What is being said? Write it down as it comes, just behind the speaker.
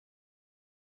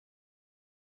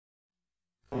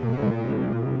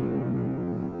And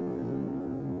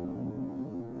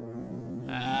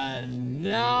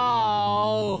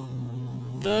now,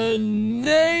 the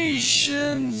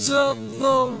nations of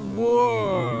the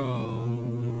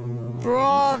world,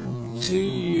 brought to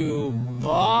you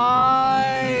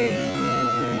by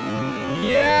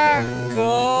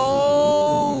Yakko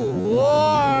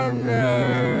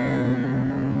Warner.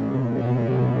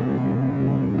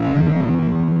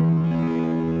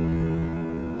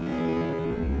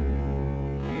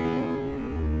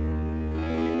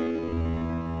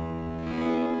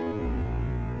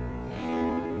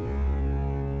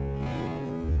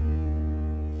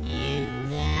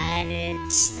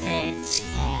 United States,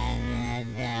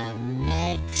 Canada,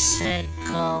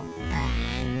 Mexico,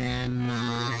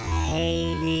 Panama,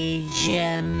 Haiti,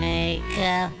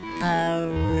 Jamaica,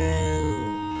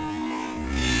 Peru,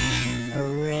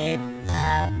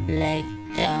 Republic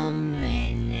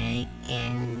Dominican,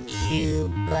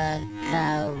 Cuba,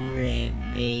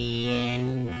 Caribbean,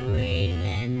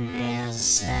 Greenland, El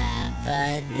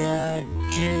Salvador,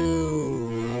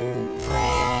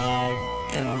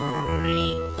 Puerto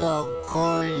Rico,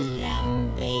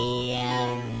 Colombia,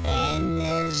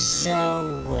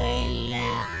 Venezuela,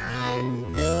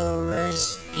 Honduras,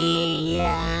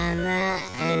 Guyana,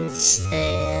 and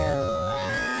still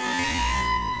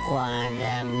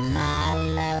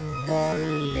Guatemala,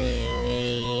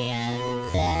 Bolivia,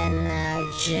 then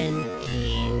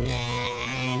Argentina,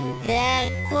 and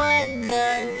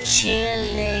Ecuador,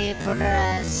 Chile,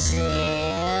 Brazil,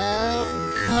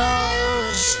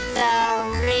 Costa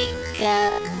Rica,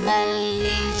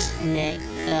 Belize,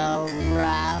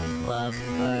 Nicaragua,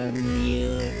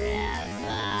 Bermuda,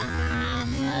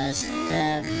 Bahamas,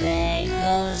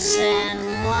 Tobago, San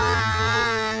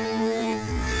Juan,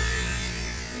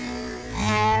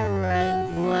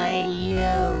 Paraguay,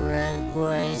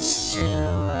 Uruguay,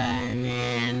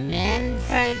 Suriname, and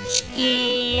French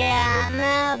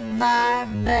Guiana,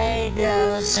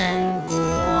 Barbados, and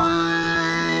Guam.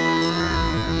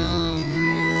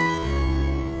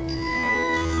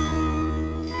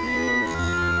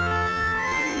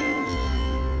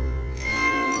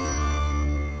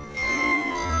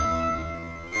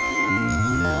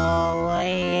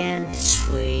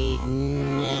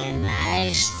 Sweden and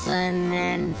Iceland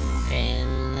and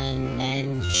Finland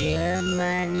and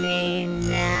Germany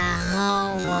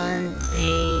now one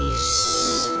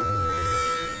piece.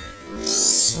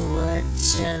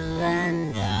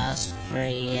 Switzerland,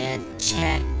 Austria,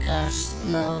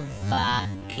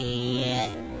 Czechoslovakia,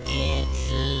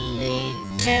 Italy,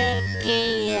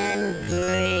 Turkey, and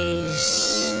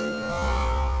Greece.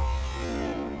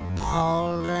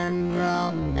 Poland,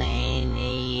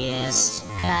 Romania,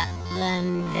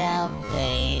 Scotland,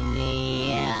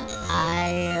 Albania,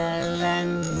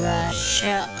 Ireland,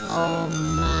 Russia,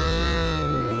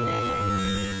 Oman,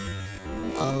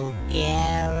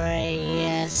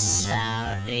 Bulgaria,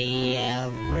 Saudi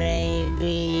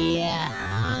Arabia,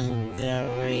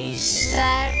 Hungary,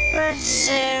 Cyprus,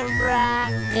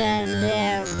 Iraq, and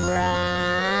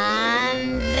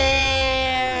Iran.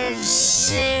 There's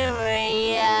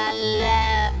Syria,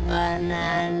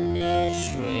 Lebanon,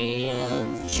 Israel,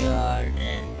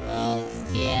 Jordan,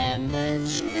 both Yemen,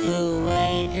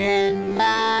 Kuwait, and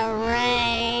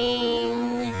Bahrain.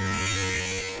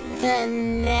 The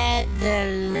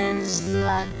Netherlands,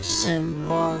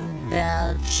 Luxembourg,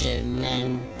 Belgium,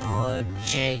 and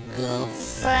Portugal,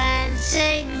 France,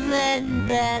 England,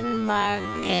 Denmark,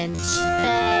 and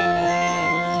Spain.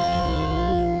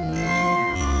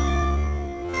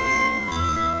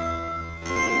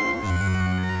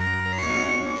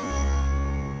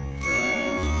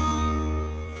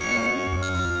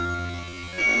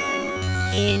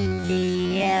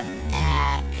 India,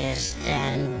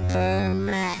 Pakistan,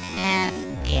 Burma,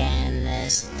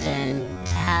 Afghanistan,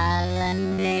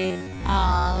 Thailand,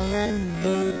 Nepal, and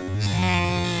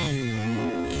Bhutan,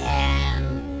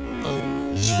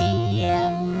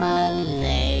 Cambodia,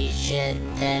 Malaysia,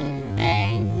 then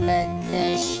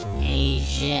Bangladesh,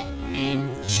 Asia, and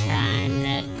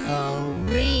China,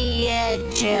 Korea,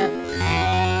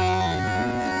 Japan,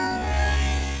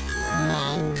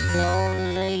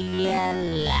 Mongolia,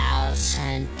 Laos,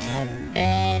 and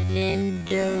Tibet,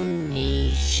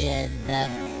 Indonesia, the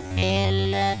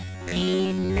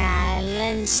Philippine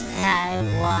Islands,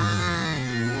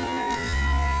 Taiwan,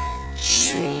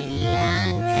 Sri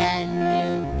Lanka,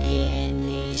 New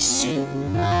Guinea,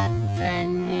 Sumatra,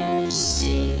 New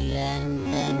Zealand,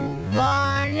 and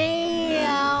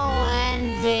Borneo,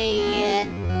 and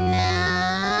Vietnam,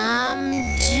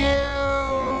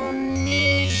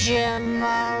 Tunisia,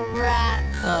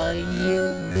 Morocco,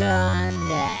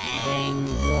 Uganda,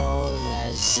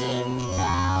 Angola,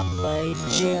 Zimbabwe.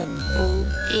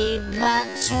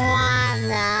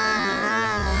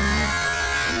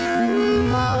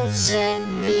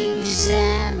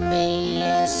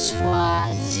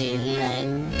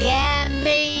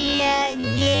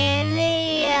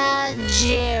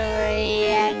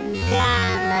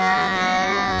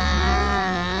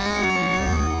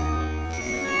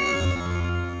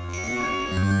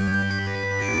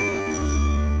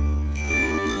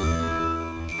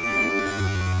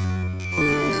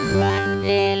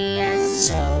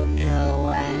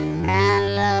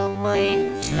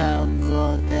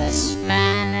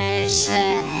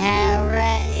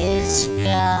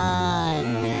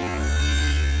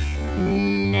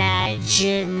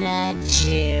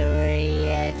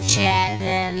 Nigeria, Chad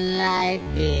and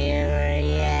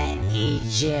Liberia,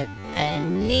 Egypt,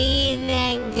 Benin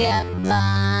and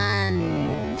Gabon,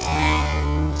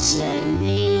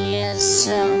 Tanzania,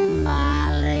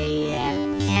 Somalia,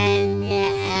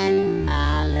 Kenya and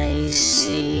Mali,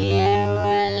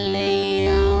 Sierra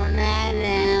Leone and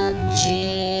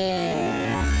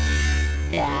Algeria,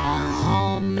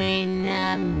 Dahomey,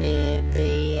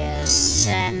 Namibia,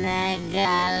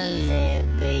 Senegal,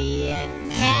 Libya,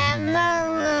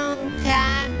 Cameroon,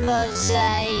 Congo,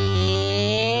 Zaire,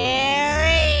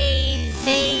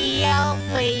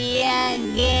 Ethiopia,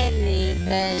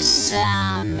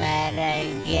 Guinea-Bissau,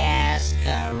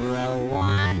 Madagascar,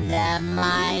 Rwanda,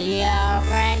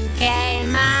 Mayotte, and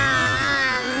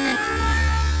Cayman,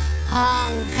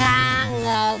 Hong Kong,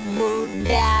 Abu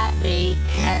Dhabi,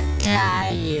 Qatar,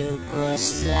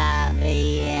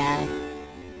 Yugoslavia,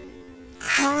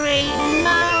 Crete,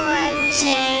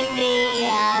 Mauritania.